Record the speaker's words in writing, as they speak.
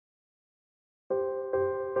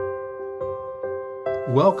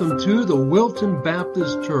Welcome to the Wilton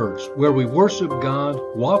Baptist Church, where we worship God,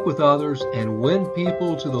 walk with others, and win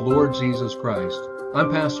people to the Lord Jesus Christ. I'm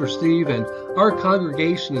Pastor Steve, and our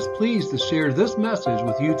congregation is pleased to share this message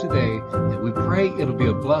with you today, and we pray it'll be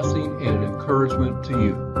a blessing and an encouragement to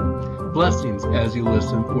you. Blessings as you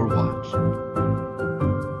listen or watch.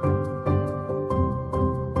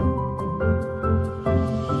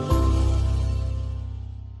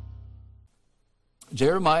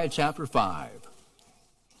 Jeremiah chapter 5.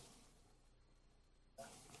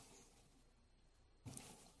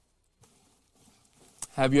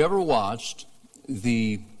 Have you ever watched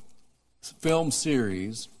the film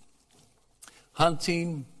series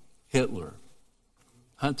Hunting Hitler?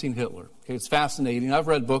 Hunting Hitler. Okay, it's fascinating. I've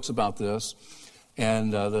read books about this,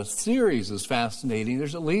 and the series is fascinating.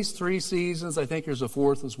 There's at least 3 seasons. I think there's a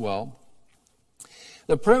 4th as well.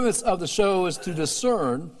 The premise of the show is to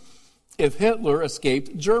discern if Hitler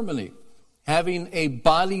escaped Germany, having a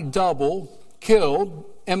body double killed,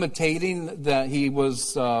 imitating that he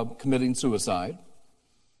was committing suicide.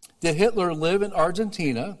 Did Hitler live in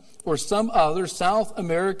Argentina or some other South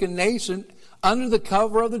American nation under the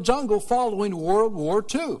cover of the jungle following World War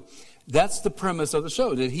II? That's the premise of the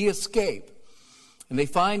show. Did he escape? And they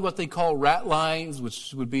find what they call rat lines,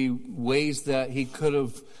 which would be ways that he could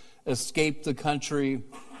have escaped the country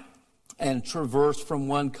and traversed from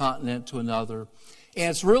one continent to another.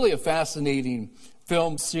 And it's really a fascinating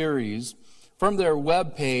film series. From their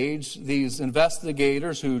webpage, these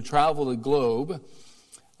investigators who travel the globe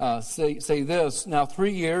say this. Now,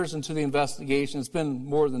 3 years into the investigation, it's been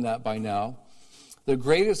more than that by now, the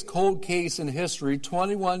greatest cold case in history,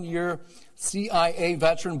 21-year CIA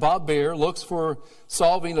veteran Bob Baer looks for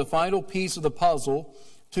solving the final piece of the puzzle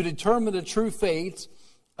to determine the true fate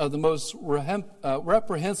of the most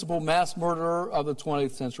reprehensible mass murderer of the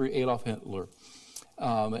 20th century, Adolf Hitler.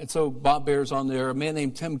 And so Bob Baer's on there. A man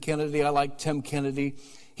named Tim Kennedy. I like Tim Kennedy.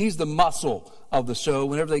 He's the muscle of the show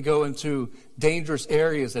whenever they go into dangerous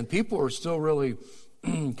areas. And people are still really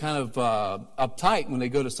kind of uptight when they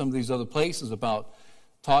go to some of these other places about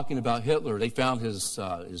talking about Hitler. They found his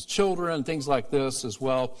children and things like this as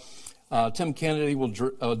well. Tim Kennedy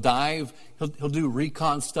will dive. He'll do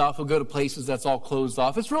recon stuff. He'll go to places that's all closed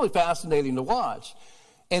off. It's really fascinating to watch.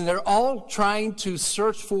 And they're all trying to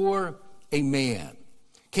search for a man.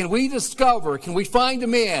 Can we find a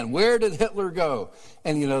man? Where did Hitler go?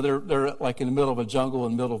 And, you know, they're like in the middle of a jungle,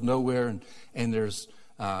 in the middle of nowhere, and there's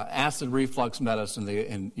acid reflux medicine.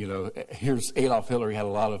 And here's Adolf Hitler. He had a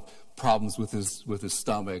lot of problems with his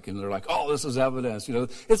stomach. And they're like, oh, this is evidence. You know,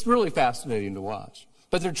 it's really fascinating to watch.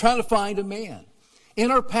 But they're trying to find a man.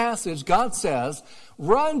 In our passage, God says,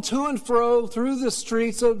 run to and fro through the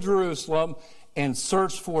streets of Jerusalem and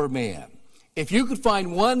search for a man. If you could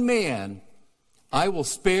find one man, I will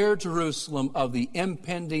spare Jerusalem of the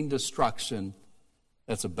impending destruction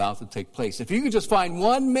that's about to take place. If you could just find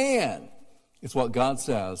one man, it's what God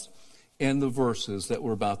says in the verses that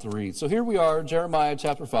we're about to read. So here we are, Jeremiah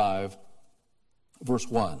chapter 5, verse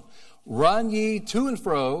 1. Run ye to and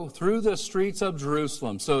fro through the streets of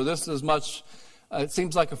Jerusalem. So this is much, it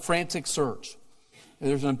seems like a frantic search.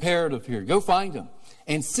 There's an imperative here. Go find him.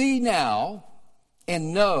 And see now,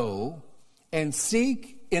 and know, and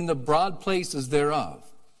seek in the broad places thereof,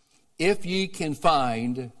 if ye can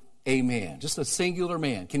find a man. Just a singular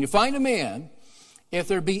man. Can you find a man? If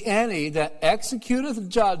there be any that executeth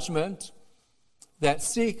judgment, that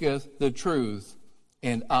seeketh the truth,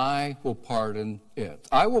 and I will pardon it.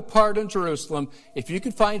 I will pardon Jerusalem. If you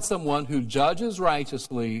could find someone who judges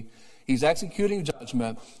righteously, he's executing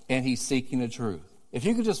judgment, and he's seeking the truth. If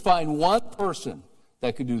you could just find one person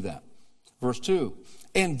that could do that. Verse 2,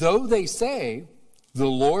 and though they say, the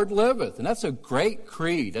Lord liveth. And that's a great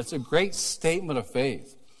creed. That's a great statement of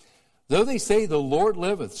faith. Though they say the Lord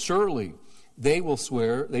liveth, surely they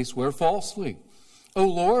swear falsely. O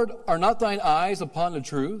Lord, are not thine eyes upon the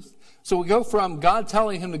truth? So we go from God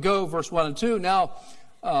telling him to go, verse 1 and 2. Now,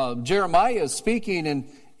 Jeremiah is speaking, and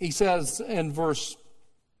he says in verse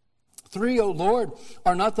 3, O Lord,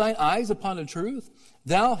 are not thine eyes upon the truth?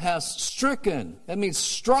 Thou hast stricken, that means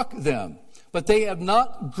struck them, but they have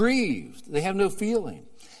not grieved. They have no feeling.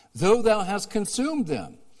 Though thou hast consumed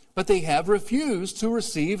them, but they have refused to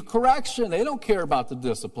receive correction. They don't care about the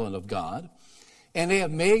discipline of God. And they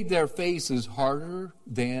have made their faces harder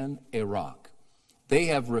than a rock. They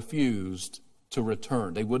have refused to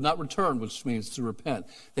return. They would not return, which means to repent.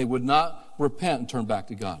 They would not repent and turn back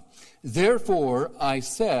to God. Therefore I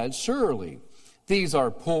said, surely these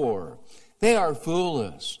are poor. They are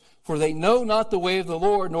foolish. For they know not the way of the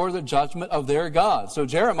Lord, nor the judgment of their God. So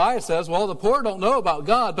Jeremiah says, well, the poor don't know about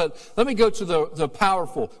God, but let me go to the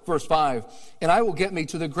powerful, verse 5. And I will get me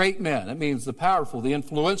to the great men. That means the powerful, the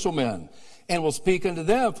influential men. And will speak unto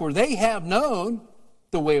them, for they have known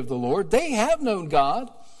the way of the Lord. They have known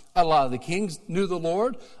God. A lot of the kings knew the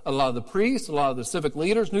Lord. A lot of the priests, a lot of the civic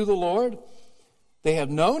leaders knew the Lord. They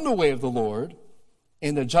have known the way of the Lord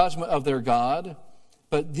and the judgment of their God.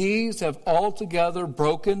 But these have altogether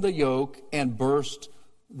broken the yoke and burst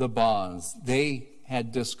the bonds. They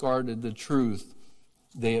had discarded the truth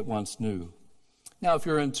they at once knew. Now, if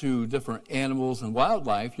you're into different animals and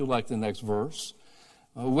wildlife, you'll like the next verse.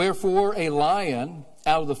 Wherefore a lion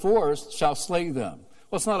out of the forest shall slay them.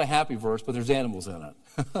 Well, it's not a happy verse, but there's animals in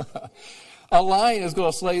it. A lion is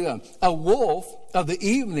going to slay them. A wolf of the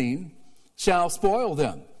evening shall spoil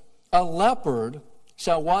them. A leopard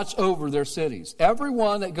shall watch over their cities. Every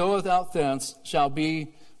one that goeth out thence shall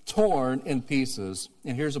be torn in pieces.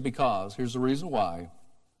 And here's a because. Here's the reason why.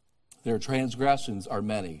 Their transgressions are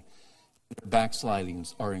many. Their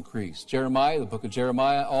backslidings are increased. Jeremiah, the book of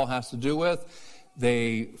Jeremiah, all has to do with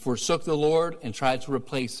they forsook the Lord and tried to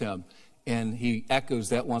replace him. And he echoes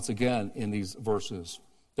that once again in these verses.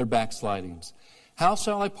 Their backslidings. How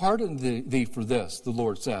shall I pardon thee for this, the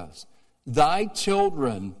Lord says? Thy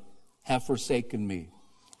children have forsaken me,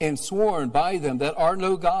 and sworn by them that are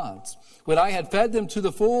no gods. When I had fed them to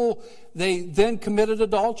the full, they then committed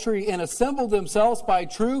adultery and assembled themselves by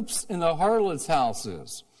troops in the harlots'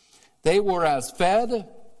 houses. They were as fed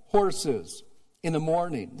horses in the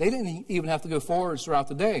morning. They didn't even have to go forward throughout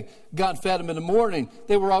the day. God fed them in the morning.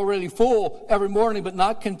 They were already full every morning, but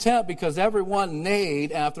not content because everyone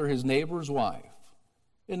neighed after his neighbor's wife.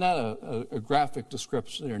 Isn't that a graphic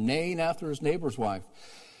description? They're neighing after his neighbor's wife.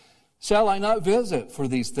 Shall I not visit for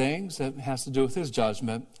these things? That has to do with his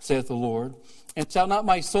judgment, saith the Lord. And shall not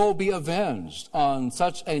my soul be avenged on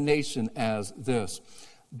such a nation as this?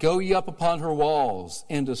 Go ye up upon her walls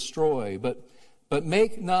and destroy, but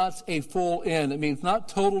make not a full end. It means not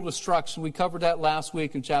total destruction. We covered that last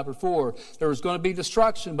week in chapter 4. There was going to be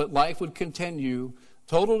destruction, but life would continue.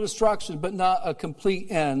 Total destruction, but not a complete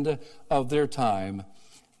end of their time.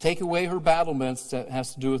 Take away her battlements, that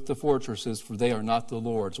has to do with the fortresses, for they are not the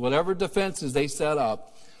Lord's. Whatever defenses they set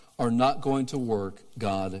up are not going to work,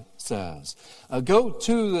 God says. Go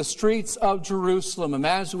to the streets of Jerusalem.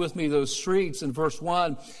 Imagine with me those streets in verse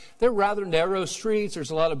 1. They're rather narrow streets.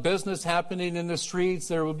 There's a lot of business happening in the streets.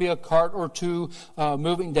 There will be a cart or two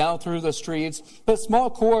moving down through the streets. But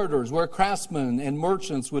small corridors where craftsmen and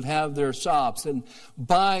merchants would have their shops and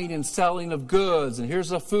buying and selling of goods. And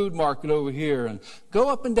here's a food market over here. And go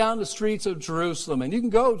up and down the streets of Jerusalem. And you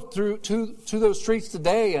can go through to those streets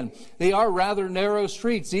today. And they are rather narrow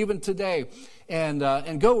streets even today. And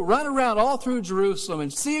go run around all through Jerusalem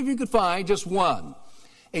and see if you could find just one.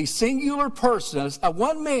 A singular person,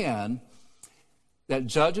 one man that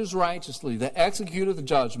judges righteously, that executeth the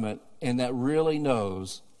judgment, and that really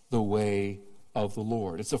knows the way of the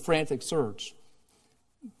Lord. It's a frantic search,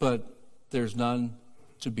 but there's none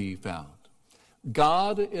to be found.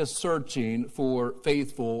 God is searching for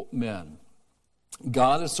faithful men.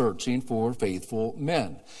 God is searching for faithful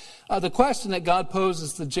men. The question that God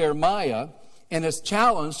poses to Jeremiah and his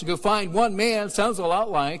challenge to go find one man sounds a lot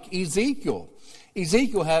like Ezekiel.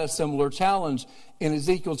 Ezekiel had a similar challenge in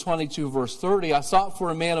Ezekiel 22, verse 30. I sought for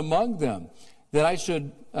a man among them that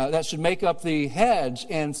should make up the hedge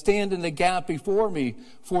and stand in the gap before me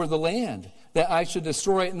for the land, that I should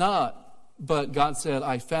destroy it not. But God said,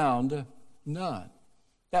 I found none.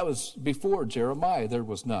 That was before Jeremiah, there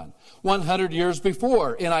was none. 100 years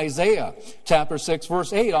before, in Isaiah chapter 6,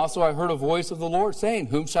 verse 8, also I heard a voice of the Lord saying,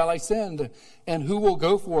 whom shall I send, and who will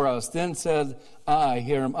go for us? Then said I,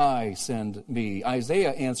 here am I, send me.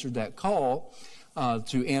 Isaiah answered that call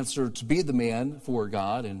to be the man for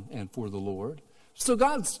God and for the Lord. So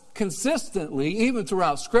God's consistently, even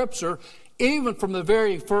throughout Scripture, even from the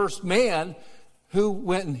very first man, who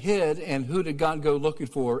went and hid, and who did God go looking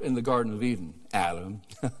for in the Garden of Eden? Adam.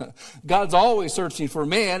 God's always searching for a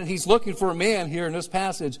man, and he's looking for a man here in this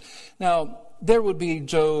passage. Now, there would be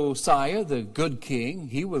Josiah, the good king.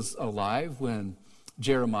 He was alive when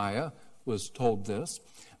Jeremiah was told this.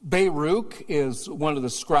 Baruch is one of the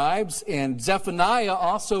scribes, and Zephaniah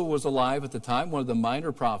also was alive at the time, one of the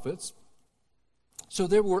minor prophets. So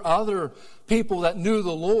there were other people that knew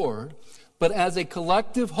the Lord. But as a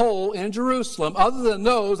collective whole in Jerusalem, other than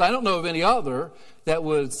those, I don't know of any other that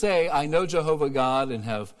would say, I know Jehovah God and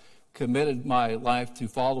have committed my life to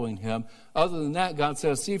following him. Other than that, God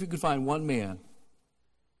says, see if you can find one man.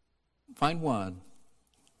 Find one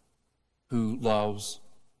who loves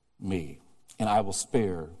me, and I will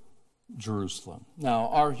spare Jerusalem. Now,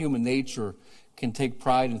 our human nature can take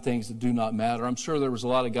pride in things that do not matter. I'm sure there was a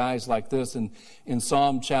lot of guys like this in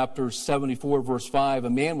Psalm chapter 74, verse 5. A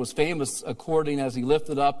man was famous according as he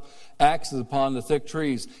lifted up axes upon the thick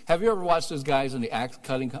trees. Have you ever watched those guys in the axe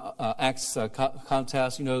cutting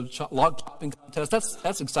contest, log chopping contest?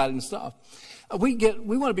 That's exciting stuff. We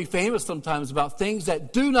want to be famous sometimes about things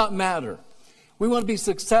that do not matter. We want to be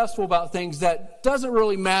successful about things that doesn't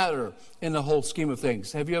really matter in the whole scheme of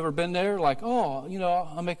things. Have you ever been there? Like,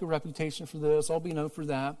 I'll make a reputation for this. I'll be known for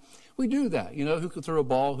that. We do that. Who can throw a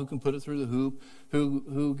ball? Who can put it through the hoop?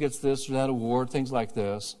 Who gets this or that award? Things like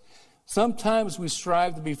this. Sometimes we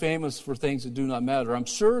strive to be famous for things that do not matter. I'm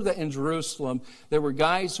sure that in Jerusalem, there were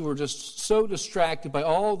guys who were just so distracted by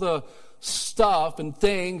all the stuff and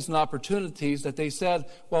things and opportunities that they said,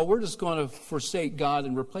 well, we're just going to forsake God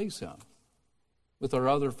and replace him with our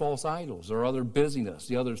other false idols, our other busyness,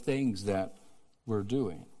 the other things that we're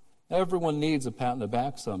doing. Everyone needs a pat on the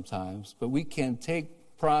back sometimes, but we can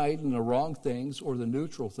take pride in the wrong things or the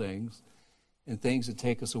neutral things and things that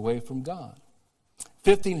take us away from God.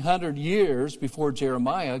 1,500 years before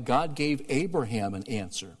Jeremiah, God gave Abraham an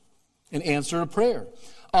answer to prayer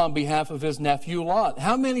on behalf of his nephew Lot.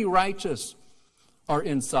 How many righteous are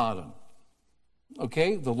in Sodom?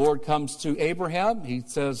 Okay, the Lord comes to Abraham. He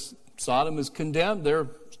says, Sodom is condemned. Their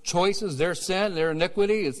choices, their sin, their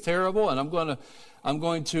iniquity is terrible, and I'm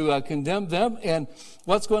going to condemn them. And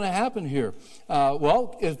what's going to happen here?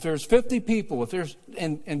 Well, if there's 50 people,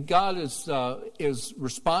 and God is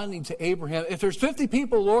responding to Abraham, if there's 50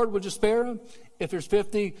 people, Lord, would you spare them? If there's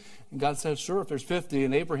 50, and God said, sure, if there's 50,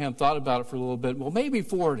 and Abraham thought about it for a little bit. Well, maybe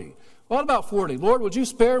 40. What about 40? Lord, would you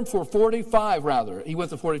spare him for 45, rather? He went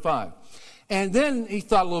to 45. And then he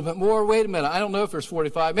thought a little bit more. Wait a minute, I don't know if there's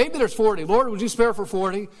 45. Maybe there's 40. Lord, would you spare for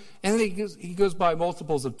 40? And then he goes by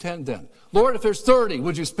multiples of 10 then. Lord, if there's 30,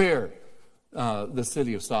 would you spare the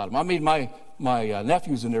city of Sodom? I mean, my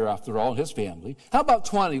nephew's in there after all, and his family. How about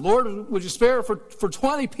 20? Lord, would you spare for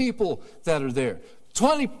 20 people that are there?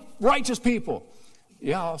 20 righteous people.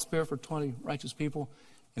 Yeah, I'll spare for 20 righteous people.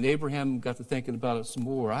 And Abraham got to thinking about it some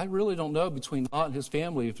more. I really don't know between Lot and his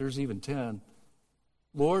family if there's even 10.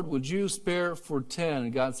 Lord, would you spare for 10?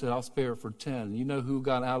 And God said, I'll spare for 10. And you know who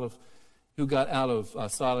got out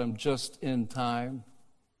of Sodom just in time?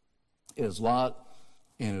 It is Lot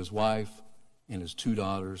and his wife and his 2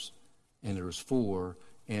 daughters, and there was 4.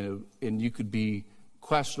 And you could be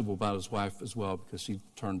questionable about his wife as well because she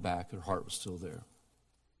turned back. Her heart was still there.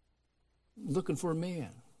 Looking for a man,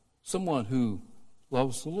 someone who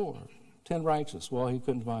loves the Lord. 10 righteous. Well, he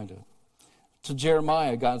couldn't find it. To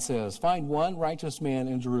Jeremiah, God says, find one righteous man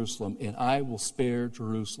in Jerusalem, and I will spare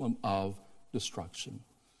Jerusalem of destruction.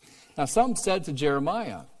 Now, some said to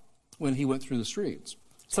Jeremiah when he went through the streets,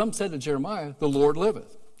 some said to Jeremiah, the Lord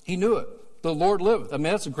liveth. He knew it. The Lord liveth. I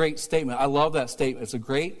mean, that's a great statement. I love that statement. It's a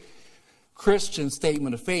great Christian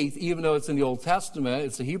statement of faith, even though it's in the Old Testament.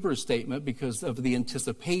 It's a Hebrew statement because of the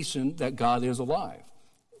anticipation that God is alive,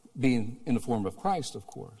 being in the form of Christ, of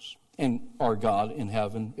course. And our God in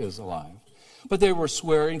heaven is alive. But they were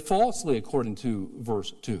swearing falsely, according to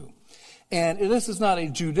verse 2. And this is not a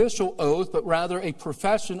judicial oath, but rather a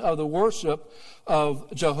profession of the worship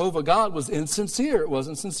of Jehovah God was insincere. It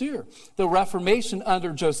wasn't sincere. The Reformation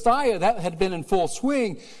under Josiah, that had been in full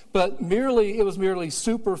swing, but it was merely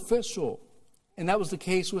superficial. And that was the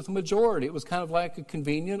case with the majority. It was kind of like a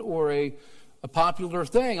convenient or a popular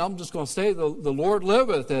thing. I'm just going to say the Lord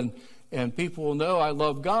liveth, and people will know I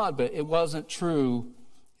love God, but it wasn't true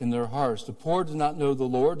in their hearts. The poor did not know the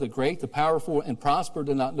Lord. The great, the powerful, and prosper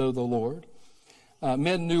did not know the Lord.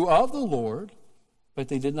 Men knew of the Lord, but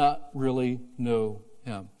they did not really know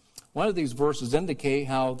him. One of these verses indicate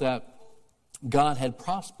how that God had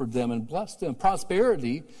prospered them and blessed them.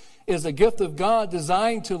 Prosperity is a gift of God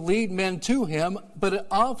designed to lead men to him, but it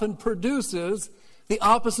often produces the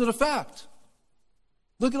opposite effect.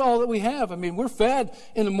 Look at all that we have. I mean, we're fed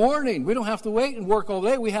in the morning. We don't have to wait and work all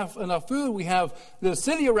day. We have enough food. We have the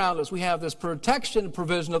city around us. We have this protection and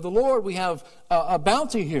provision of the Lord. We have a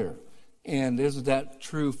bounty here. And isn't that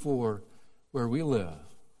true for where we live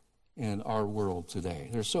in our world today?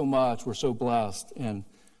 There's so much. We're so blessed. And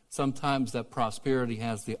sometimes that prosperity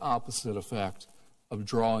has the opposite effect of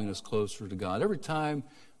drawing us closer to God. Every time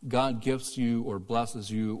God gifts you or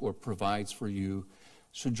blesses you or provides for you,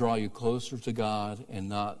 should draw you closer to God and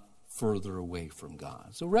not further away from God.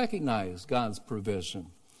 So recognize God's provision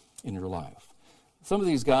in your life. Some of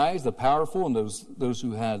these guys, the powerful and those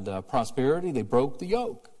who had prosperity, they broke the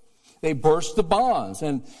yoke. They burst the bonds.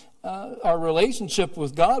 And our relationship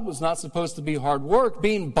with God was not supposed to be hard work.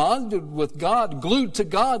 Being bonded with God, glued to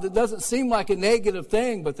God, that doesn't seem like a negative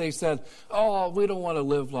thing, but they said, oh, we don't want to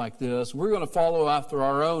live like this. We're going to follow after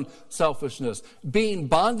our own selfishness. Being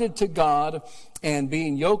bonded to God and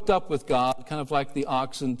being yoked up with God, kind of like the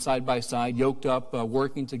oxen side by side, yoked up,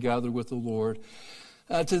 working together with the Lord.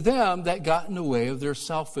 To them, that got in the way of their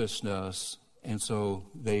selfishness, and so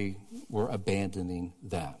they were abandoning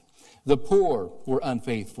that. The poor were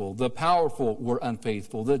unfaithful. The powerful were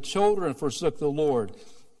unfaithful. The children forsook the Lord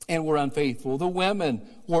and were unfaithful. The women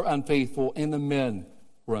were unfaithful, and the men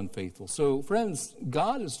were unfaithful. So, friends,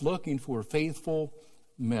 God is looking for faithful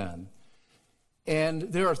men. And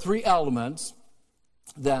there are three elements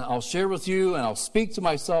that I'll share with you, and I'll speak to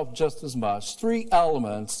myself just as much. Three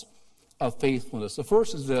elements of faithfulness. The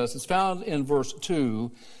first is this. It's found in verse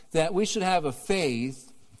 2, that we should have a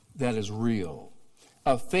faith that is real.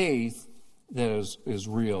 A faith that is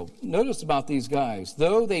real. Notice about these guys.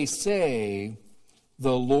 Though they say,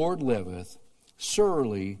 the Lord liveth,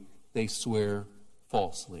 surely they swear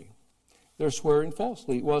falsely. They're swearing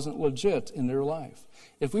falsely. It wasn't legit in their life.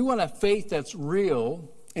 If we want a faith that's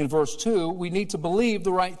real, in verse 2, we need to believe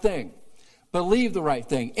the right thing. Believe the right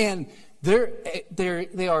thing. And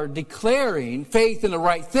they are declaring faith in the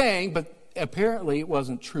right thing, but apparently it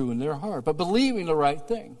wasn't true in their heart. But believing the right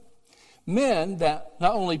thing. Men that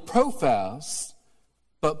not only profess,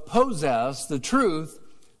 but possess the truth,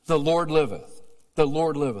 the Lord liveth. The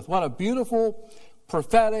Lord liveth. What a beautiful,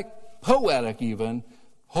 prophetic, poetic even,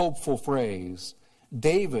 hopeful phrase.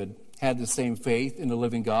 David had the same faith in the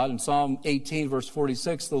living God. In Psalm 18, verse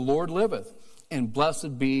 46, the Lord liveth, and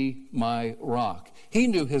blessed be my rock. He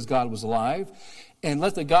knew his God was alive, and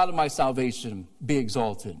let the God of my salvation be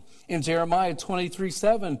exalted. In Jeremiah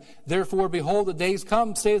 23:7, therefore, behold, the days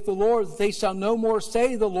come, saith the Lord, that they shall no more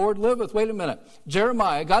say, the Lord liveth. Wait a minute.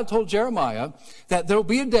 God told Jeremiah that there will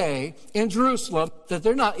be a day in Jerusalem that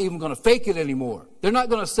they're not even going to fake it anymore. They're not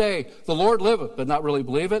going to say, the Lord liveth, but not really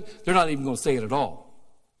believe it. They're not even going to say it at all.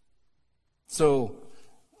 So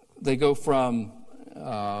they go from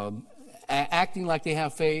acting like they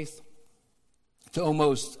have faith to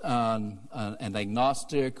almost an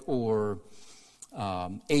agnostic or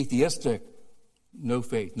atheistic, no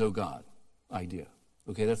faith, no God idea.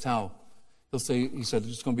 Okay, that's how he said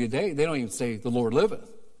there's going to be a day. They don't even say the Lord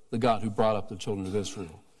liveth, the God who brought up the children of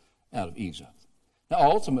Israel out of Egypt. Now,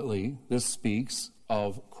 ultimately, this speaks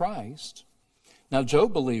of Christ. Now,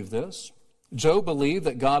 Job believed this. Job believed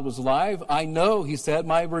that God was alive. I know, he said,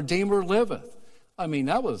 my Redeemer liveth. I mean,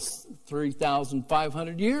 that was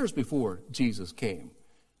 3,500 years before Jesus came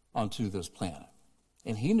onto this planet.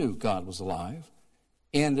 And he knew God was alive.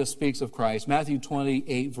 And this speaks of Christ. Matthew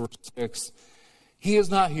 28, verse 6. He is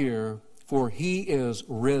not here, for he is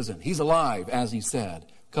risen. He's alive, as he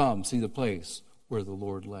said. Come, see the place where the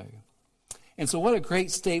Lord lay. And so what a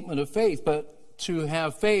great statement of faith. But to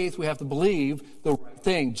have faith, we have to believe the right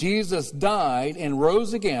thing. Jesus died and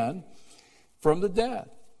rose again from the dead.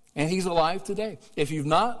 And he's alive today. If you've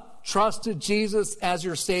not trusted Jesus as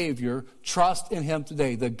your Savior, trust in him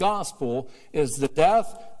today. The gospel is the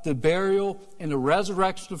death, the burial, and the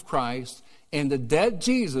resurrection of Christ. And the dead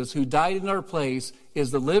Jesus who died in our place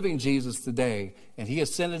is the living Jesus today. And he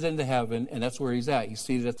ascended into heaven, and that's where he's at. He's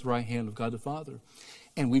seated at the right hand of God the Father.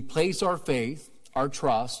 And we place our faith, our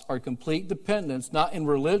trust, our complete dependence, not in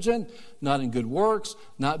religion, not in good works,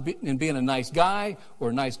 not in being a nice guy or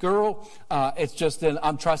a nice girl. It's just in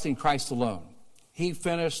I'm trusting Christ alone. He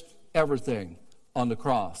finished everything on the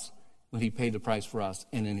cross when he paid the price for us,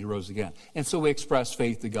 and then he rose again. And so we express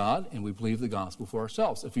faith to God, and we believe the gospel for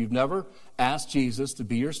ourselves. If you've never asked Jesus to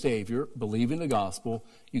be your Savior, believing the gospel,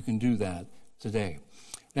 you can do that today.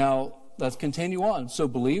 Now, let's continue on. So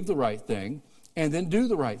believe the right thing, and then do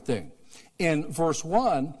the right thing. In verse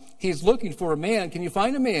 1, he's looking for a man. Can you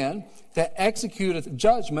find a man that executeth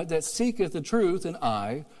judgment, that seeketh the truth, and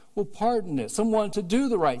I will pardon it? Someone to do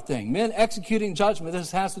the right thing. Men executing judgment.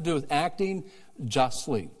 This has to do with acting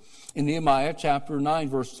justly. In Nehemiah chapter 9,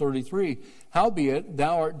 verse 33, howbeit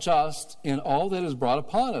thou art just in all that is brought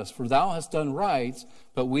upon us, for thou hast done right,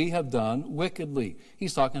 but we have done wickedly.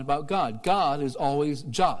 He's talking about God. God is always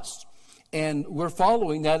just. And we're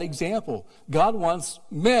following that example. God wants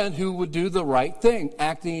men who would do the right thing,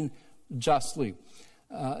 acting justly.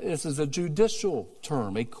 This is a judicial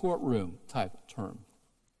term, a courtroom type term.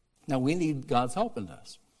 Now, we need God's help in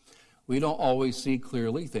this. We don't always see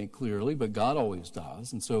clearly, think clearly, but God always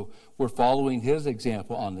does. And so we're following his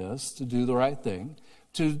example on this to do the right thing,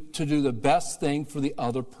 to do the best thing for the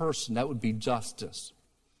other person. That would be justice.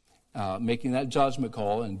 Making that judgment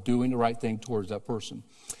call and doing the right thing towards that person.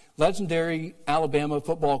 Legendary Alabama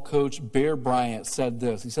football coach Bear Bryant said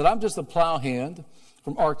this. He said, "I'm just a plowhand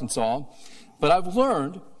from Arkansas, but I've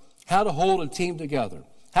learned how to hold a team together,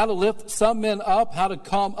 how to lift some men up, how to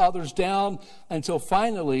calm others down until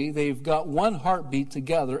finally they've got one heartbeat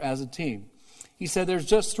together as a team." He said, "There's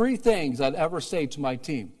just 3 things I'd ever say to my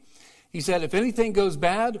team." He said, "If anything goes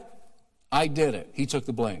bad, I did it." He took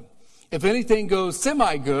the blame. "If anything goes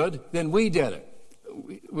semi-good, then we did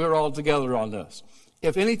it. We're all together on this.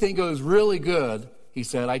 If anything goes really good," he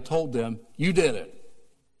said, "I told them, you did it."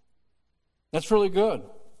 That's really good.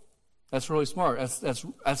 That's really smart.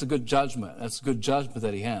 That's a good judgment. That's a good judgment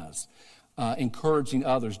that he has. Encouraging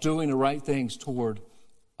others, doing the right things toward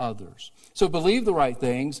others. So believe the right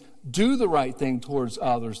things, do the right thing towards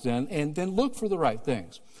others then, and then look for the right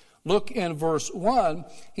things. Look in verse 1,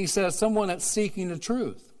 he says, someone that's seeking the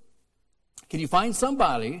truth. Can you find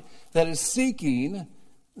somebody that is seeking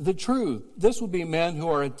the truth? This would be men who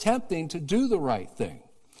are attempting to do the right thing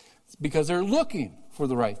because they're looking for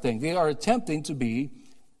the right thing. They are attempting to be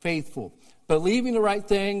faithful. Believing the right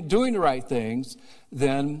thing, doing the right things,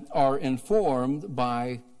 then are informed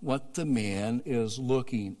by what the man is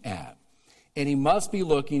looking at. And he must be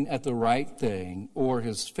looking at the right thing, or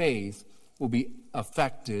his faith will be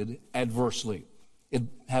affected adversely. It'd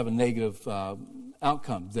have a negative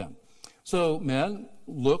outcome then. So, men,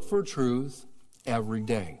 look for truth every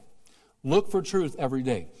day. Look for truth every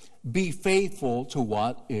day. Be faithful to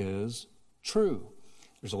what is true.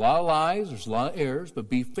 There's a lot of lies, there's a lot of errors, but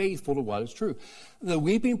be faithful to what is true. The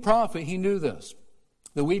weeping prophet, he knew this.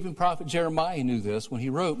 The weeping prophet Jeremiah knew this when he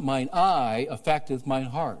wrote, "Mine eye affecteth mine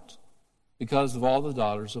heart, because of all the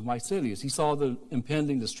daughters of my cities." He saw the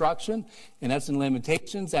impending destruction, and that's in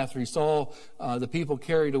Lamentations. After he saw the people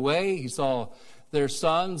carried away, he saw their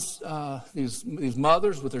sons, these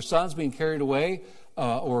mothers with their sons being carried away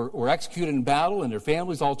or executed in battle, and their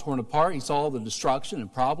families all torn apart. He saw the destruction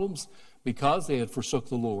and problems because they had forsook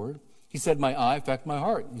the Lord. He said, "My eye affect my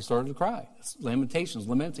heart." He started to cry. It's Lamentations,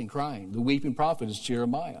 lamenting, crying. The weeping prophet is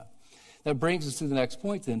Jeremiah. That brings us to the next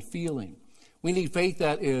point then, feeling. We need faith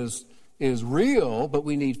that is real, but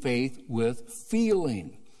we need faith with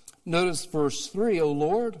feeling. Notice verse 3, "O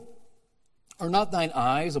Lord, are not thine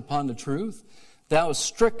eyes upon the truth? Thou hast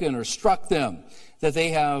stricken or struck them, but they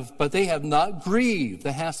have not grieved."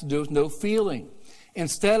 That has to do with no feeling.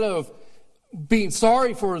 Instead of being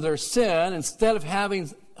sorry for their sin, instead of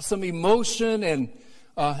having some emotion and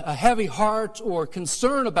a heavy heart or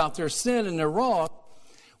concern about their sin and their wrong,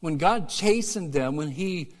 when God chastened them, when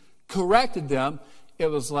he corrected them, it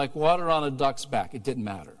was like water on a duck's back. It didn't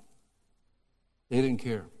matter. They didn't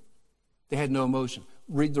care. They had no emotion.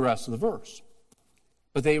 Read the rest of the verse.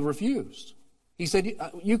 But they refused. He said,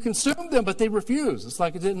 you consumed them, but they refused. It's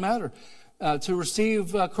like it didn't matter to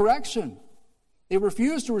receive correction. They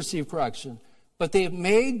refused to receive correction, but they have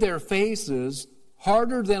made their faces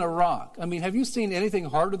harder than a rock. I mean, have you seen anything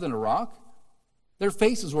harder than a rock? Their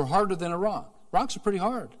faces were harder than a rock. Rocks are pretty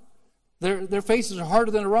hard. Their faces are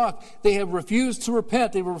harder than a rock. They have refused to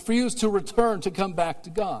repent. They refused to return, to come back to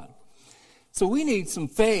God. So we need some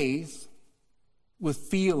faith with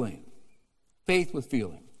feeling. Faith with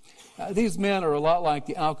feeling. These men are a lot like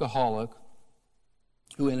the alcoholic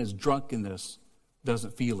who in his drunkenness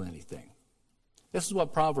doesn't feel anything. This is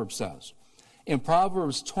what Proverbs says. In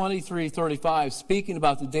Proverbs 23:35, speaking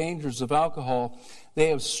about the dangers of alcohol, "They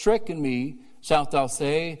have stricken me, shalt thou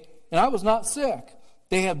say, and I was not sick.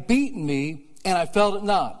 They have beaten me, and I felt it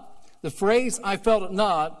not." The phrase, "I felt it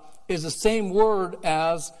not," is the same word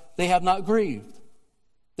as "they have not grieved."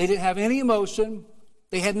 They didn't have any emotion.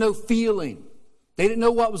 They had no feeling. They didn't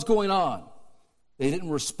know what was going on. They didn't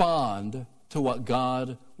respond to what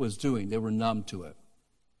God was doing. They were numb to it.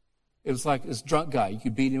 It was like this drunk guy. You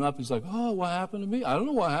could beat him up. He's like, "Oh, what happened to me? I don't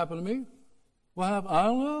know what happened to me. What happened? I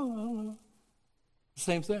don't know.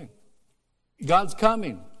 Same thing. God's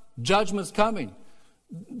coming. Judgment's coming.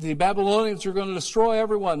 The Babylonians are going to destroy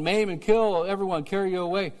everyone, maim and kill everyone, carry you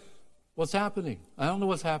away. What's happening? I don't know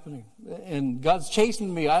what's happening. And God's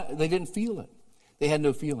chasing me." They didn't feel it. They had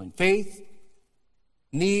no feeling. Faith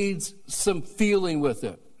needs some feeling with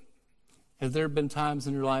it. Have there been times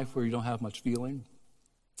in your life where you don't have much feeling?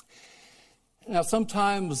 Now,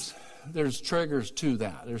 sometimes there's triggers to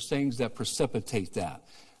that. There's things that precipitate that.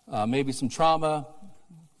 Maybe some trauma,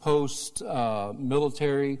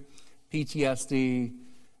 post-military, PTSD,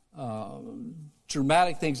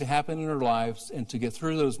 dramatic things that happen in our lives, and to get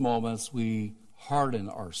through those moments, we harden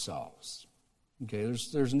ourselves. Okay,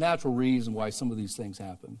 there's a natural reason why some of these things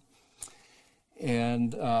happen.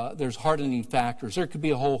 And there's hardening factors. There could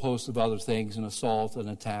be a whole host of other things, an assault, an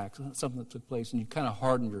attack, something that took place, and you kind of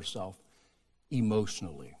harden yourself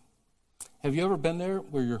emotionally. Have you ever been there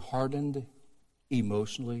where you're hardened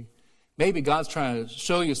emotionally? Maybe God's trying to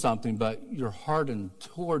show you something, but you're hardened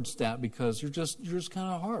towards that because you're just kind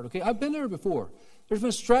of hard. Okay, I've been there before. There's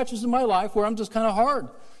been stretches in my life where I'm just kind of hard,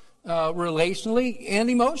 relationally and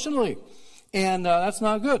emotionally, and that's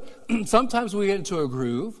not good. Sometimes we get into a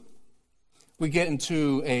groove. We get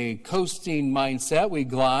into a coasting mindset. We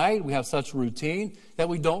glide. We have such a routine that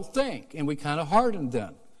we don't think, and we kind of harden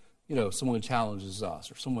then. Someone challenges us,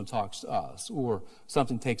 or someone talks to us, or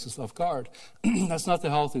something takes us off guard. That's not the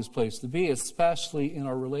healthiest place to be, especially in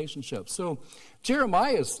our relationships. So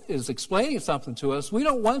Jeremiah is explaining something to us. We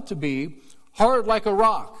don't want to be hard like a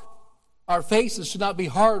rock. Our faces should not be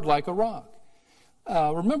hard like a rock.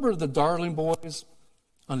 Remember the Darling Boys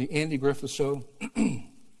on the Andy Griffith Show?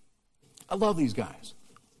 I love these guys.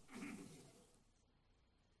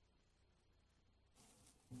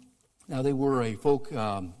 Now, they were a folk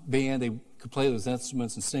band. They could play those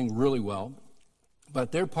instruments and sing really well.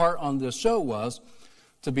 But their part on this show was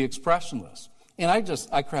to be expressionless. And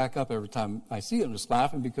I crack up every time I see them, just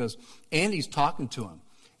laughing because Andy's talking to them.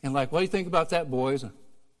 And like, what do you think about that, boys?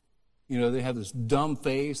 They have this dumb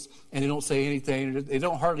face, and they don't say anything. They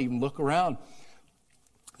don't hardly even look around.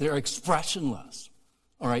 They're expressionless.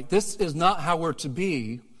 All right, this is not how we're to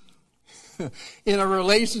be in a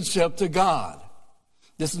relationship to God.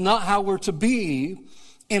 This is not how we're to be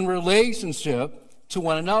in relationship to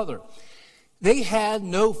one another. They had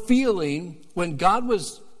no feeling when God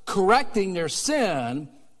was correcting their sin.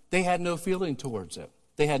 They had no feeling towards it.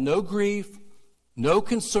 They had no grief, no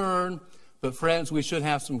concern. But friends, we should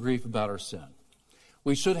have some grief about our sin.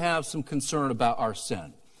 We should have some concern about our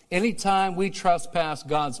sin. Anytime we trespass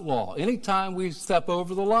God's law, anytime we step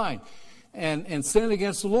over the line and sin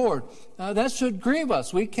against the Lord, that should grieve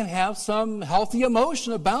us. We can have some healthy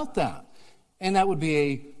emotion about that. And that would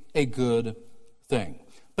be a good thing.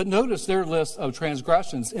 But notice their list of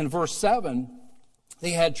transgressions. In verse 7,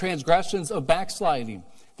 they had transgressions of backsliding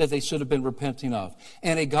that they should have been repenting of.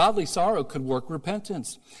 And a godly sorrow could work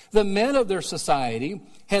repentance. The men of their society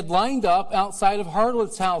had lined up outside of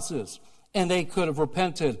harlots' houses, and they could have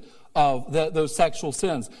repented of those sexual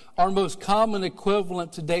sins. Our most common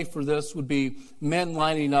equivalent today for this would be men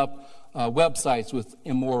lining up websites with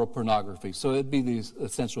immoral pornography. So it'd be the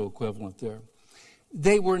essential equivalent there.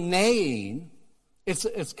 They were neighing.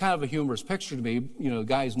 It's kind of a humorous picture to me, the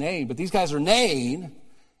guy's neighing, but these guys are neighing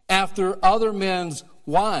after other men's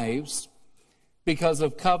wives because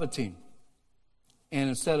of coveting. And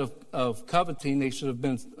instead of coveting, they should have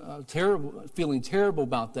been feeling terrible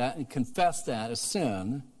about that and confess that as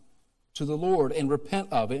sin to the Lord and repent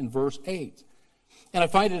of it in verse 8. And I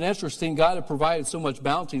find it interesting, God had provided so much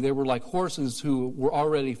bounty. They were like horses who were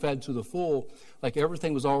already fed to the full, like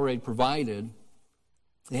everything was already provided.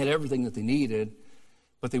 They had everything that they needed,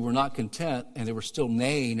 but they were not content, and they were still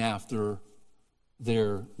neighing after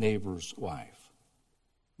their neighbor's wife.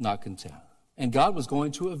 Not content. And God was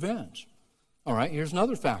going to avenge. All right, here's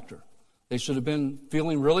another factor. They should have been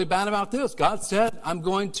feeling really bad about this. God said, I'm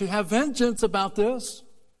going to have vengeance about this.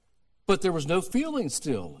 But there was no feeling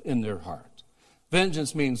still in their heart.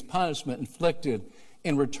 Vengeance means punishment inflicted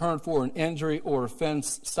in return for an injury or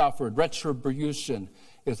offense suffered. Retribution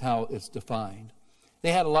is how it's defined.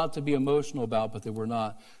 They had a lot to be emotional about, but they were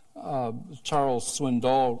not. Charles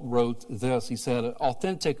Swindoll wrote this. He said,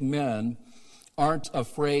 authentic men aren't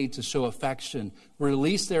afraid to show affection,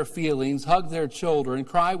 release their feelings, hug their children,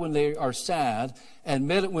 cry when they are sad,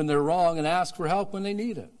 admit it when they're wrong, and ask for help when they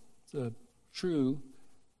need it. It's a true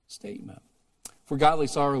statement. For godly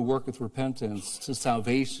sorrow worketh repentance to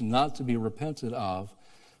salvation, not to be repented of,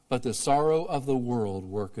 but the sorrow of the world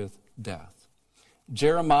worketh death.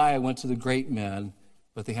 Jeremiah went to the great men,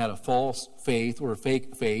 but they had a false faith or a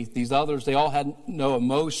fake faith. These others, they all had no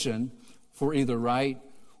emotion for either right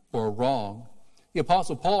or wrong. The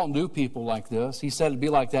Apostle Paul knew people like this. He said it'd be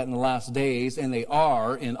like that in the last days, and they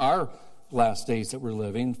are in our last days that we're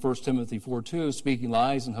living. 1 Timothy 4:2, speaking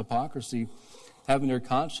lies and hypocrisy, having their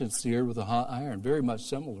conscience seared with a hot iron. Very much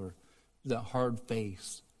similar to that hard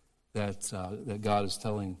face that God is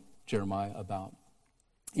telling Jeremiah about.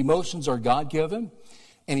 Emotions are God-given,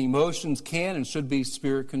 and emotions can and should be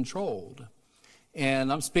spirit-controlled.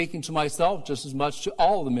 And I'm speaking to myself just as much to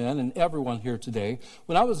all the men and everyone here today.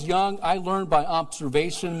 When I was young, I learned by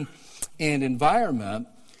observation and environment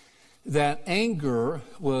that anger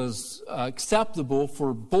was acceptable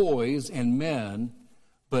for boys and men,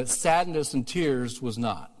 but sadness and tears was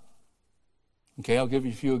not. Okay, I'll give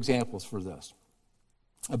you a few examples for this.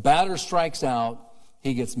 A batter strikes out,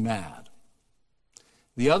 he gets mad.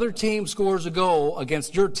 The other team scores a goal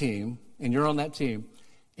against your team, and you're on that team,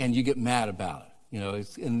 and you get mad about it.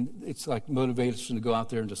 It's like motivation to go out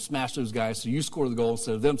there and just smash those guys so you score the goal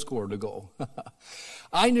instead of them scoring the goal.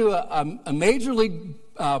 I knew a major league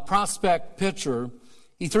prospect pitcher.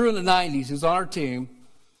 He threw in the 90s. He was on our team.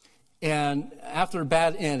 And after a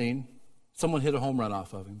bad inning, someone hit a home run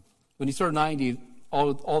off of him. When he started 90,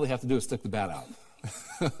 all they have to do is stick the bat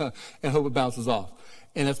out and hope it bounces off.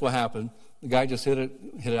 And that's what happened. The guy just hit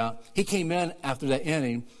it out. He came in after that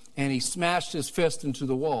inning, and he smashed his fist into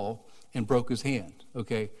the wall and broke his hand.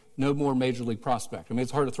 Okay, no more major league prospect. I mean,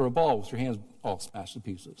 it's hard to throw a ball with your hands all smashed to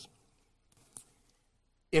pieces.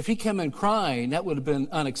 If he came in crying, that would have been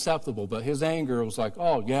unacceptable. But his anger was like,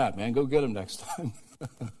 oh, yeah, man, go get him next time.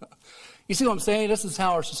 You see what I'm saying? This is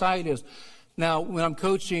how our society is. Now, when I'm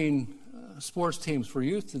coaching sports teams for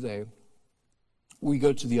youth today, we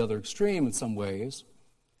go to the other extreme in some ways,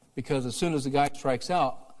 because as soon as the guy strikes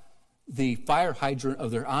out, the fire hydrant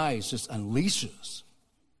of their eyes just unleashes.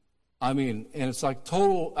 I mean, and it's like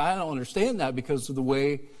total, I don't understand that because of the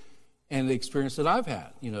way and the experience that I've had.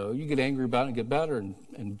 You get angry about it and get better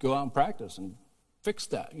and go out and practice and fix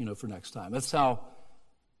that, for next time. That's how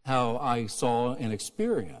I saw and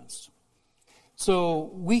experienced.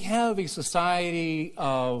 So we have a society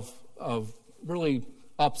of really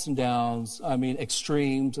ups and downs,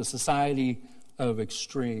 extremes, a society of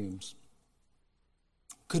extremes.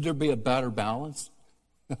 Could there be a better balance?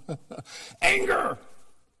 Anger,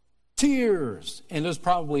 tears, and those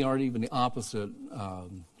probably aren't even the opposite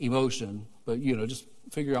emotion, but just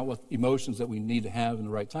figure out what emotions that we need to have in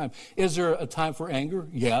the right time. Is there a time for anger?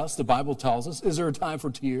 Yes, the Bible tells us. Is there a time for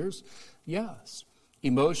tears? Yes.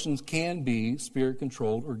 Emotions can be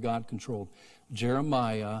spirit-controlled or God-controlled.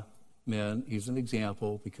 Jeremiah, men, he's an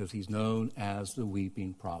example because he's known as the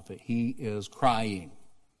weeping prophet. He is crying.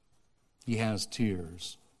 He has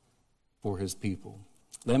tears for his people.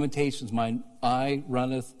 Lamentations, mine eye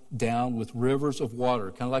runneth down with rivers of water,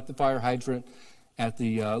 kind of like the fire hydrant at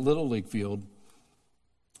the Little League field.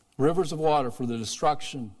 Rivers of water for the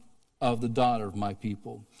destruction of the daughter of my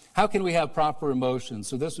people. How can we have proper emotions?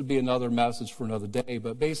 So this would be another message for another day,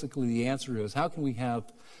 but basically the answer is, how can we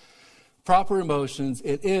have proper emotions?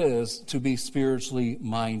 It is to be spiritually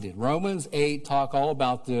minded. Romans 8 talk all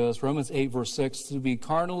about this. Romans 8 verse 6, to be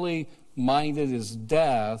carnally minded is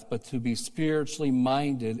death, but to be spiritually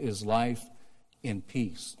minded is life and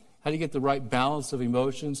peace. How do you get the right balance of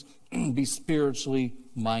emotions? Be spiritually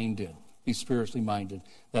minded. Be spiritually minded.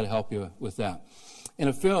 That'll help you with that. In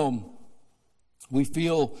a film, we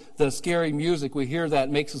feel the scary music. We hear that.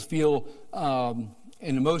 It makes us feel an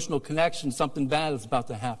emotional connection. Something bad is about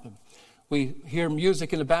to happen. We hear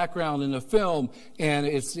music in the background in a film, and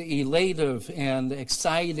it's elative and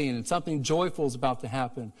exciting, and something joyful is about to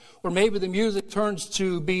happen. Or maybe the music turns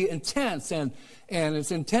to be intense, and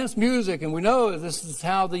it's intense music, and we know this is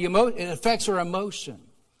how it affects our emotion.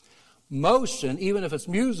 Motion, even if it's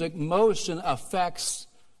music, motion affects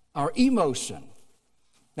our emotion.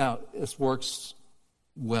 Now, this works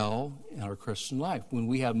well in our Christian life. When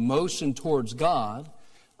we have motion towards God,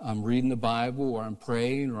 I'm reading the Bible, or I'm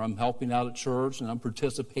praying, or I'm helping out at church, and I'm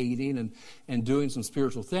participating and doing some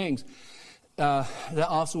spiritual things, that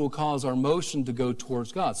also will cause our motion to go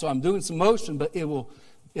towards God. So I'm doing some motion, but it'll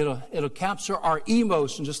capture our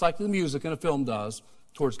emotion, just like the music in a film does,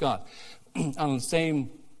 towards God. On the same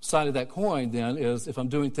side of that coin, then, is if I'm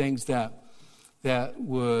doing things that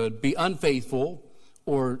would be unfaithful,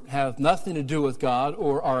 or have nothing to do with God,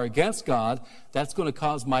 or are against God, that's going to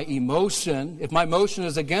cause my emotion. If my emotion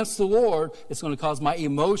is against the Lord, it's going to cause my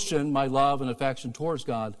emotion, my love and affection towards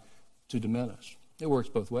God to diminish. It works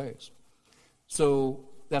both ways. So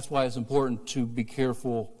that's why it's important to be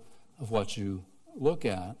careful of what you look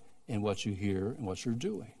at and what you hear and what you're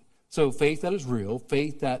doing. So faith that is real,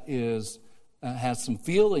 faith that is has some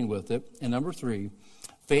feeling with it. And number 3,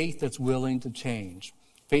 faith that's willing to change.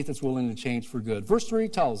 Faith that's willing to change for good. Verse 3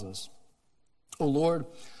 tells us, O Lord,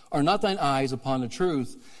 are not thine eyes upon the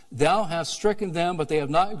truth? Thou hast stricken them, but they have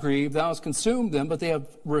not grieved. Thou hast consumed them, but they have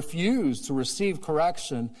refused to receive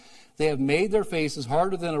correction. They have made their faces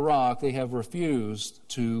harder than a rock. They have refused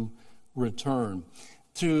to return.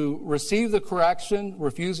 To receive the correction,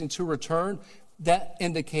 refusing to return, that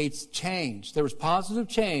indicates change. There was positive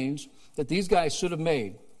change that these guys should have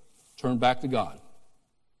made. Turn back to God.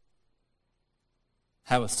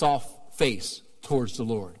 Have a soft face towards the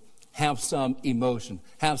Lord. Have some emotion.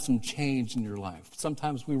 Have some change in your life.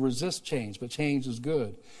 Sometimes we resist change, but change is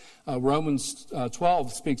good. Romans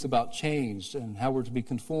 12 speaks about change and how we're to be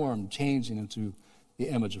conformed, changing into the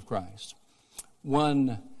image of Christ.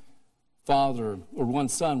 One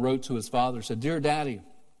son wrote to his father, said, Dear Daddy,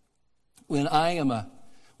 when I'm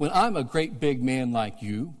a great big man like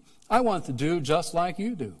you, I want to do just like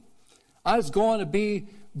you do. I was going to be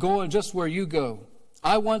going just where you go.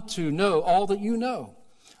 I want to know all that you know.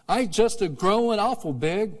 I just a growing awful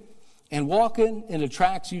big and walking in the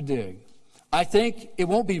tracks you dig. I think it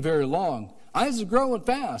won't be very long. I was growing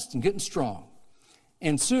fast and getting strong.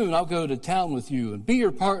 And soon I'll go to town with you and be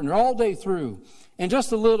your partner all day through. And I'm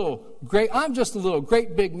just a little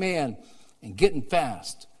great big man and getting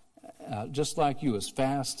fast, just like you, as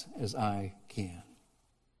fast as I can.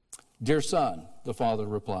 Dear son, the father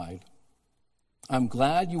replied, I'm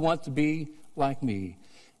glad you want to be like me.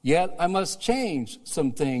 Yet I must change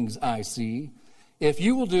some things I see. If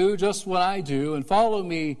you will do just what I do and follow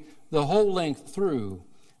me the whole length through,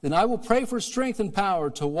 then I will pray for strength and power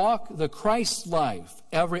to walk the Christ life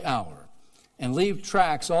every hour and leave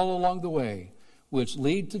tracks all along the way which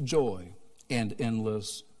lead to joy and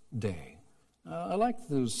endless day. I like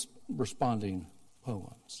those responding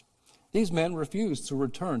poems. These men refused to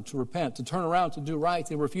return, to repent, to turn around, to do right.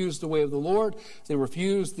 They refused the way of the Lord. They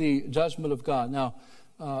refused the judgment of God. Now,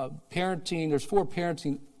 parenting, there's 4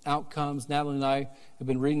 parenting outcomes. Natalie and I have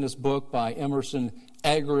been reading this book by Emerson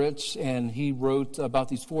Eggerichs, and he wrote about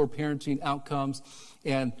these 4 parenting outcomes.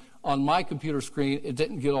 And on my computer screen, it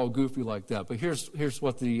didn't get all goofy like that. But here's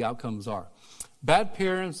what the outcomes are. Bad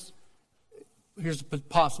parents, here's the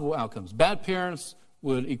possible outcomes. Bad parents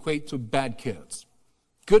would equate to bad kids.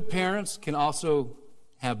 Good parents can also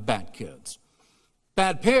have bad kids.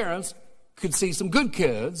 Bad parents could see some good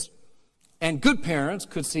kids, and good parents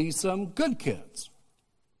could see some good kids.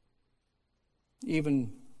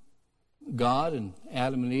 Even God and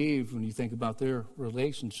Adam and Eve, when you think about their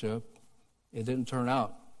relationship, it didn't turn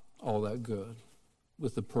out all that good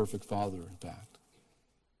with the perfect father, in fact.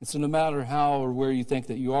 And so no matter how or where you think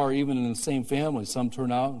that you are, even in the same family, some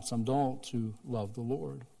turn out and some don't to love the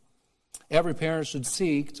Lord. Every parent should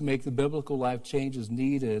seek to make the biblical life changes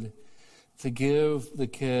needed to give the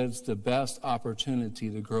kids the best opportunity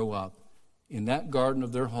to grow up in that garden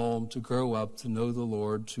of their home, to grow up, to know the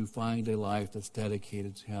Lord, to find a life that's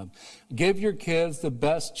dedicated to Him. Give your kids the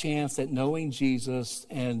best chance at knowing Jesus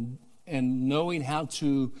and knowing how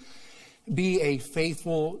to be a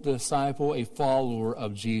faithful disciple, a follower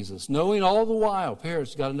of Jesus. Knowing all the while,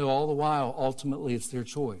 parents got to know all the while, ultimately it's their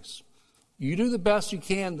choice. You do the best you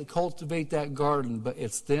can to cultivate that garden, but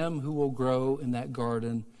it's them who will grow in that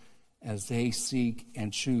garden as they seek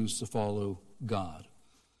and choose to follow God.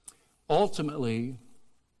 Ultimately,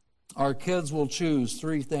 our kids will choose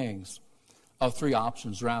 3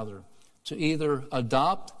 options rather. To either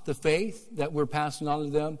adopt the faith that we're passing on to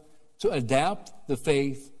them, to adapt the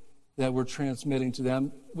faith that we're transmitting to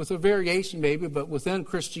them, with a variation maybe, but within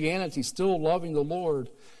Christianity, still loving the Lord,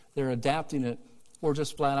 they're adapting it, or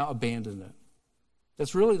just flat out abandon it.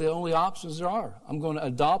 That's really the only options there are. I'm going to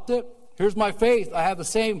adopt it. Here's my faith. I have the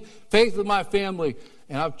same faith with my family,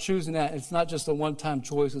 and I'm choosing that. It's not just a one-time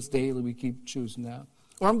choice. It's daily. We keep choosing that.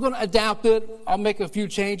 Or I'm going to adapt it. I'll make a few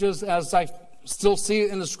changes as I still see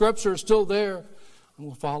it in the Scripture. It's still there. I'm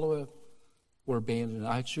going to follow it or abandon it.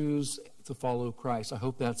 I choose to follow Christ. I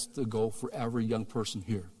hope that's the goal for every young person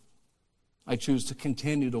here. I choose to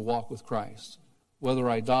continue to walk with Christ, whether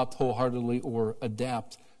I adopt wholeheartedly or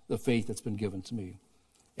adapt the faith that's been given to me.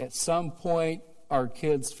 At some point, our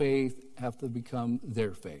kids' faith have to become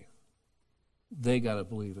their faith. They got to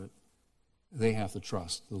believe it. They have to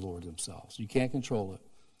trust the Lord themselves. You can't control it.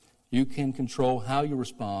 You can control how you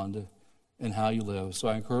respond and how you live. So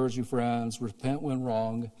I encourage you, friends, repent when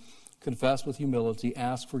wrong, confess with humility,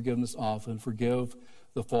 ask forgiveness often, forgive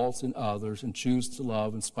the faults in others, and choose to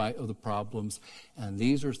love in spite of the problems. And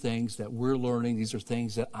these are things that we're learning. These are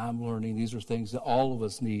things that I'm learning. These are things that all of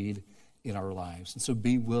us need in our lives. And so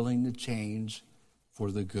be willing to change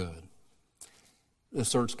for the good. The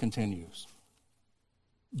search continues.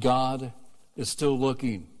 God is still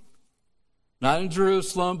looking. Not in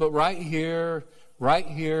Jerusalem, but right here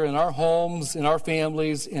in our homes, in our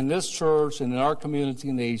families, in this church, and in our community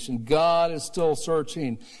and nation. God is still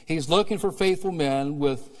searching. He's looking for faithful men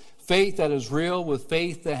with faith that is real, with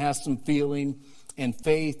faith that has some feeling, and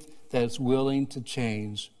faith that is willing to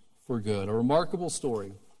change for good. A remarkable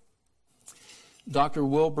story. Dr.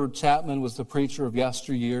 Wilbur Chapman was the preacher of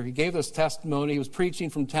yesteryear. He gave us testimony. He was preaching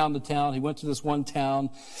from town to town. He went to this one town,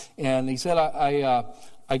 and he said,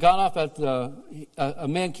 I got off at a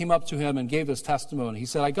man came up to him and gave this testimony. He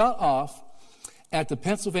said, I got off at the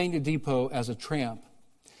Pennsylvania depot as a tramp.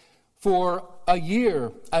 For a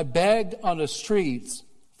year, I begged on the streets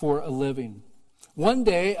for a living. One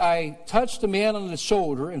day, I touched a man on the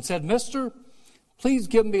shoulder and said, Mister, please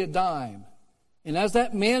give me a dime. And as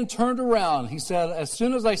that man turned around, he said, as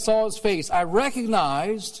soon as I saw his face, I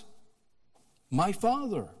recognized my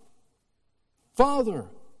father. Father,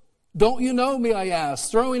 don't you know me, I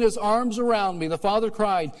asked. Throwing his arms around me, the father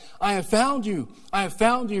cried, I have found you. I have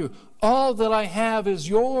found you. All that I have is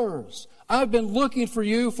yours. I've been looking for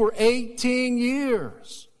you for 18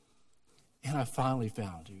 years. And I finally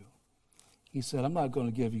found you. He said, I'm not going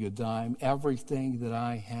to give you a dime. Everything that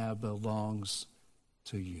I have belongs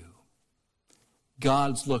to you.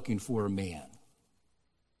 God's looking for a man.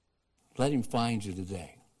 Let him find you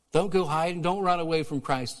today. Don't go hiding. Don't run away from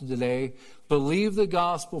Christ today. Believe the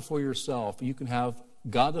gospel for yourself. You can have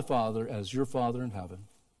God the Father as your Father in heaven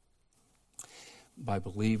by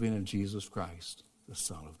believing in Jesus Christ, the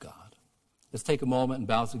Son of God. Let's take a moment and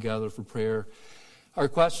bow together for prayer. Our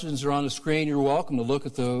questions are on the screen. You're welcome to look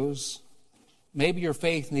at those. Maybe your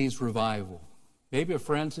faith needs revival. Maybe a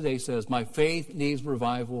friend today says, my faith needs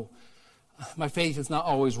revival. My faith is not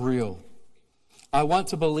always real. I want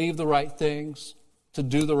to believe the right things, to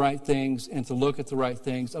do the right things, and to look at the right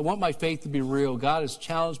things. I want my faith to be real. God has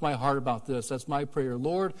challenged my heart about this. That's my prayer.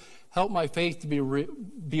 Lord, help my faith to be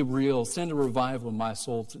real. Send a revival in my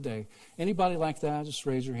soul today. Anybody like that? Just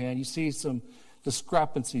raise your hand. You see some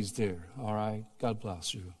discrepancies there. All right. God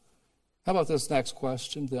bless you. How about this next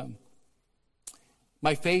question then?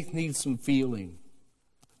 My faith needs some feeling.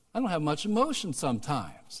 I don't have much emotion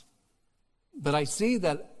sometimes. But I see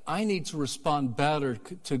that I need to respond better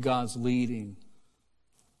to God's leading.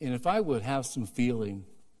 And if I would have some feeling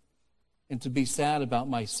and to be sad about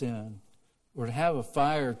my sin or to have a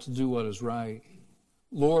fire to do what is right,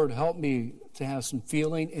 Lord, help me to have some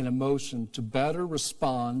feeling and emotion to better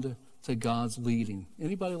respond to God's leading.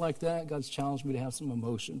 Anybody like that? God's challenged me to have some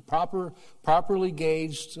emotion. Properly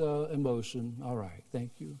gauged emotion. All right,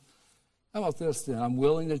 thank you. How about this then? I'm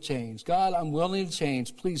willing to change. God, I'm willing to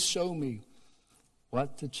change. Please show me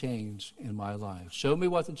what to change in my life. Show me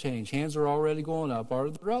what to change. Hands are already going up. Are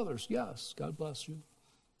there others? Yes. God bless you.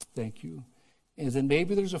 Thank you. And then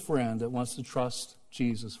maybe there's a friend that wants to trust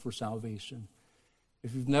Jesus for salvation.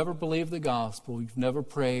 If you've never believed the gospel, you've never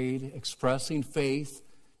prayed, expressing faith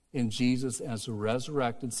in Jesus as the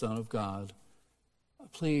resurrected Son of God,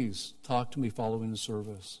 please talk to me following the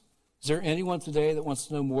service. Is there anyone today that wants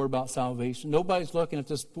to know more about salvation? Nobody's looking at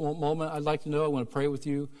this moment. I'd like to know. I want to pray with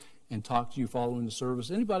you and talk to you following the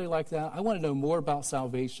service. Anybody like that? I want to know more about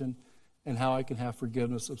salvation and how I can have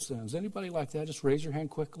forgiveness of sins. Anybody like that? Just raise your hand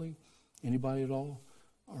quickly. Anybody at all?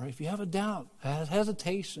 All right. If you have a doubt,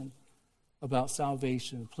 hesitation about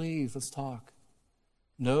salvation, please, let's talk.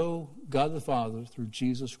 Know God the Father through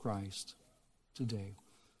Jesus Christ today.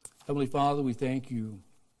 Heavenly Father, we thank you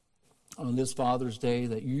on this Father's Day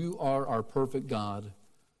that you are our perfect God,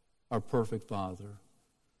 our perfect Father.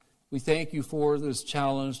 We thank you for this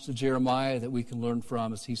challenge to Jeremiah that we can learn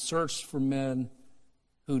from as he searched for men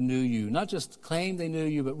who knew you. Not just claimed they knew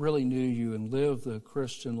you, but really knew you and lived the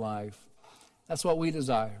Christian life. That's what we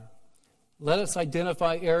desire. Let us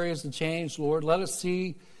identify areas to change, Lord. Let us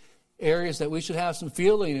see areas that we should have some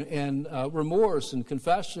feeling and remorse and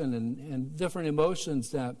confession and different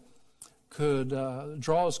emotions that could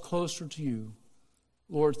draw us closer to you.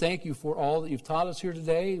 Lord, thank you for all that you've taught us here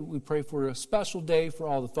today. We pray for a special day for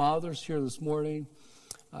all the fathers here this morning.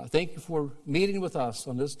 Thank you for meeting with us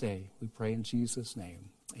on this day. We pray in Jesus' name.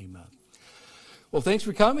 Amen. Well, thanks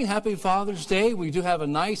for coming. Happy Father's Day. We do have a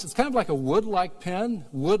nice, it's kind of like a wood-like pen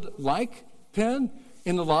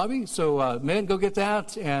in the lobby. So, men, go get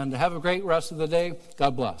that and have a great rest of the day.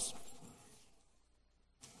 God bless.